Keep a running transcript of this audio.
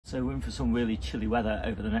So we're in for some really chilly weather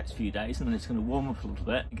over the next few days, and then it's going to warm up a little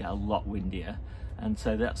bit and get a lot windier. And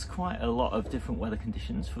so that's quite a lot of different weather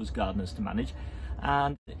conditions for us gardeners to manage.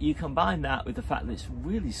 And you combine that with the fact that it's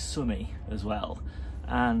really sunny as well.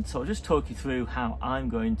 And so I'll just talk you through how I'm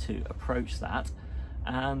going to approach that.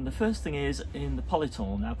 And the first thing is in the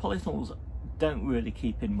polytunnel. Now, polytunnels don't really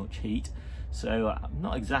keep in much heat, so I'm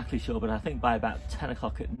not exactly sure, but I think by about 10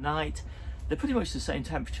 o'clock at night, they're pretty much the same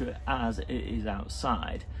temperature as it is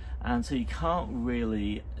outside. And so you can't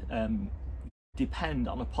really depend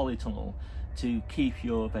on a polytunnel to keep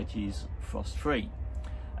your veggies frost free.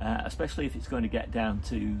 Especially if it's going to get down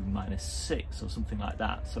to -6 or something like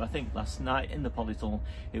that. So I think last night in the polytunnel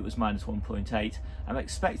it was -1.8. I'm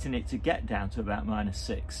expecting it to get down to about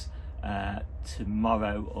 -6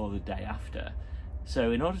 tomorrow or the day after.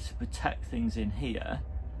 So in order to protect things in here,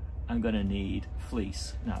 I'm going to need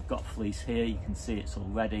fleece. Now I've got fleece here, you can see it's all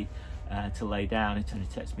ready to lay down. It only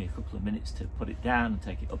takes me a couple of minutes to put it down and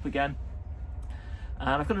take it up again. And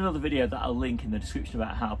I've got another video that I'll link in the description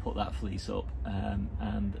about how to put that fleece up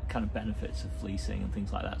and kind of benefits of fleecing and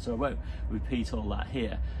things like that. So I won't repeat all that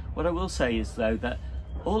here. What I will say is though that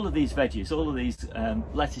all of these veggies, all of these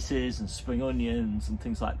lettuces and spring onions and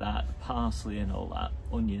things like that, parsley and all that,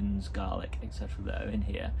 onions, garlic, etc. that are in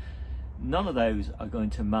here, none of those are going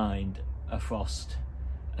to mind a frost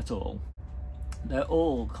at all. They're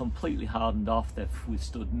all completely hardened off. They've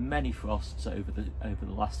withstood many frosts over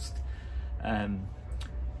the last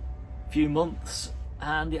few months,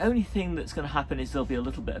 and the only thing that's going to happen is there'll be a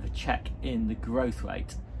little bit of a check in the growth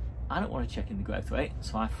rate. I don't want to check in the growth rate,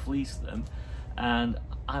 so I fleece them, and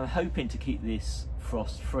I'm hoping to keep this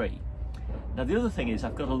frost free. Now the other thing is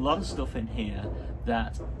I've got a lot of stuff in here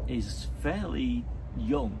that is fairly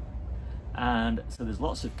young, and so there's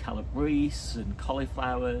lots of calabrese and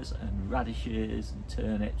cauliflowers and radishes and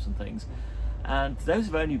turnips and things, and those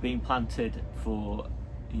have only been planted for,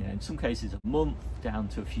 you know, in some cases a month down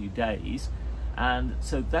to a few days, and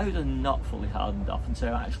so those are not fully hardened off, and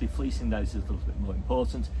so actually fleecing those is a little bit more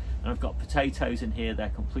important. And I've got potatoes in here, they're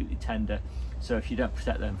completely tender, so if you don't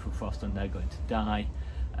protect them from frost then they're going to die.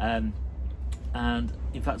 And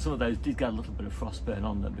in fact some of those did get a little bit of frost burn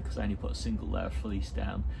on them because I only put a single layer of fleece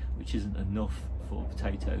down, which isn't enough for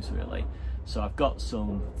potatoes really. So I've got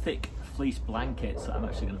some thick fleece blankets that I'm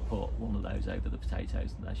actually going to put one of those over the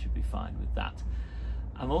potatoes, and they should be fine with that.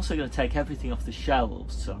 I'm also going to take everything off the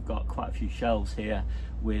shelves, so I've got quite a few shelves here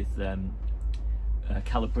with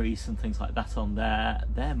calabrese and things like that on there.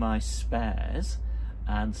 They're my spares,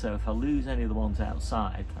 and so if I lose any of the ones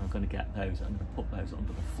outside, I'm going to get those, I'm going to put those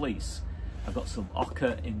under the fleece. I've got some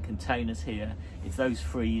ochre in containers here. If those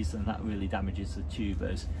freeze, then that really damages the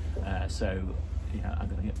tubers, so you know, I'm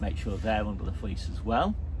going to make sure they're under the fleece as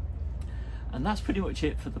well. And that's pretty much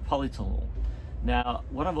it for the polytunnel. Now,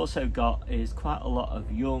 what I've also got is quite a lot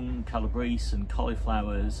of young calabrese and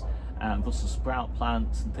cauliflowers and Brussels sprout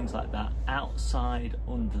plants and things like that outside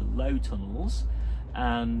under low tunnels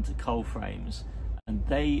and coal frames. And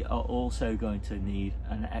they are also going to need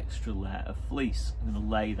an extra layer of fleece. I'm going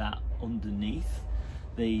to lay that underneath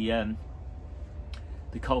the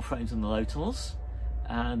coal frames and the low tunnels,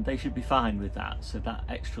 and they should be fine with that. So that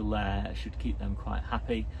extra layer should keep them quite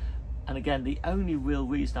happy. And again, the only real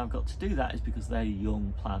reason I've got to do that is because they're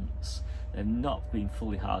young plants. They've not been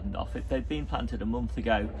fully hardened off. If they'd been planted a month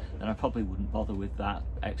ago, then I probably wouldn't bother with that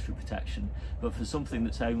extra protection. But for something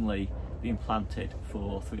that's only been planted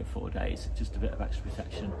for 3 or 4 days, just a bit of extra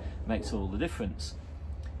protection makes all the difference.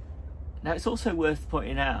 Now, it's also worth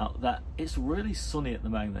pointing out that it's really sunny at the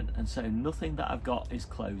moment, and so nothing that I've got is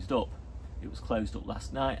closed up. It was closed up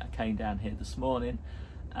last night. I came down here this morning,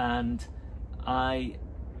 and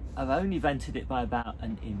I've only vented it by about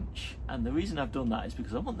 1 inch, and the reason I've done that is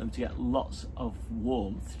because I want them to get lots of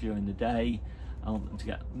warmth during the day. I want them to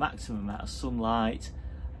get maximum amount of sunlight,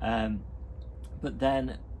 but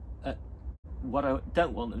then what I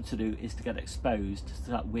don't want them to do is to get exposed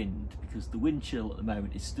to that wind, because the wind chill at the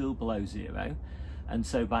moment is still below 0, and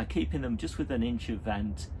so by keeping them just with 1 inch of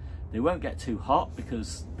vent, they won't get too hot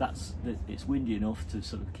because it's windy enough to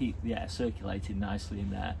sort of keep the air circulating nicely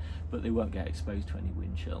in there, but they won't get exposed to any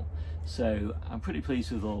wind chill. So I'm pretty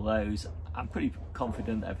pleased with all those. I'm pretty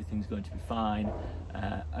confident that everything's going to be fine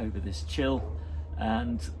over this chill,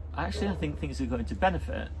 and actually I think things are going to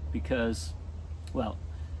benefit because, well,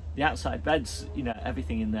 the outside beds, you know,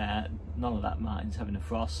 everything in there, none of that minds having a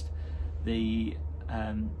frost. The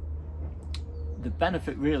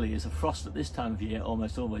benefit really is a frost at this time of year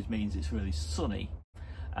almost always means it's really sunny,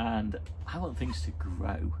 and I want things to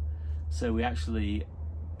grow. So we actually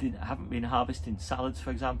haven't been harvesting salads, for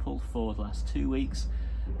example, for the last 2 weeks,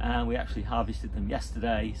 and we actually harvested them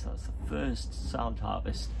yesterday, so that's the first salad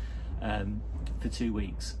harvest for 2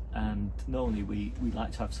 weeks. And normally we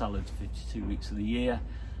like to have salads for 2 weeks of the year,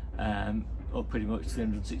 or pretty much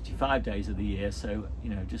 365 days of the year, so you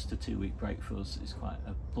know, just a 2-week break for us is quite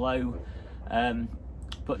a blow.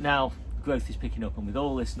 But now growth is picking up, and with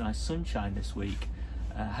all this nice sunshine this week,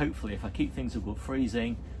 hopefully if I keep things above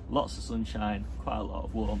freezing, lots of sunshine, quite a lot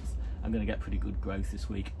of warmth, I'm going to get pretty good growth this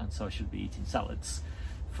week, and so I should be eating salads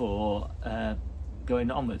for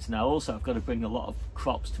going onwards. Now also I've got to bring a lot of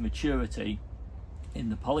crops to maturity in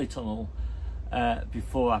the polytunnel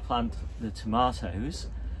before I plant the tomatoes,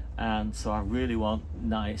 and so I really want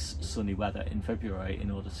nice sunny weather in February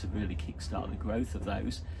in order to really kickstart the growth of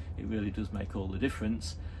those. It really does make all the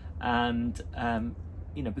difference. And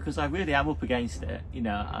you know, because I really am up against it, you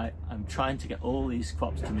know, I'm trying to get all these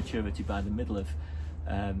crops to maturity by the middle of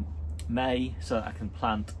May, so that I can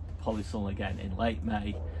plant the polytunnel again in late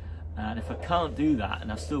May. And if I can't do that,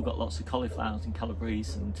 and I've still got lots of cauliflowers and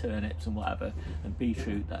calabrese and turnips and whatever, and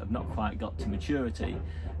beetroot that have not quite got to maturity,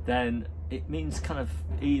 then it means kind of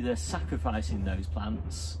either sacrificing those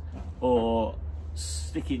plants or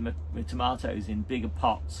sticking my tomatoes in bigger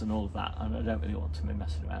pots and all of that, and I don't really want to be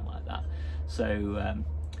messing around like that. So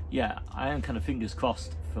yeah, I am kind of fingers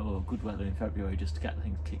crossed for good weather in February just to get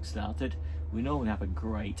things kick-started. We normally have a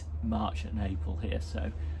great March and April here,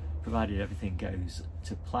 so provided everything goes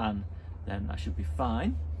to plan, then I should be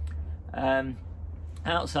fine.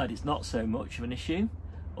 Outside it's not so much of an issue,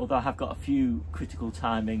 although I have got a few critical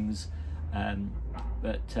timings,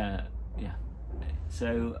 but yeah,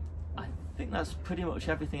 so I think that's pretty much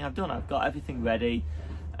everything I've done. I've got everything ready.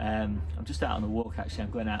 I'm just out on a walk actually.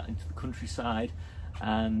 I'm going out into the countryside,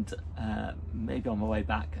 and maybe on my way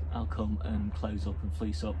back I'll come and close up and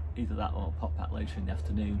fleece up, either that or I'll pop back later in the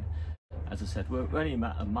afternoon. As I said, we're only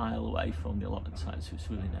about a mile away from the allotment site, so it's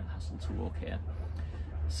really no hassle to walk here.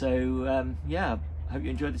 So yeah, I hope you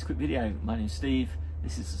enjoyed this quick video. My name's Steve,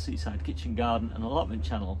 this is the Seaside Kitchen Garden and Allotment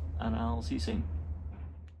channel, and I'll see you soon.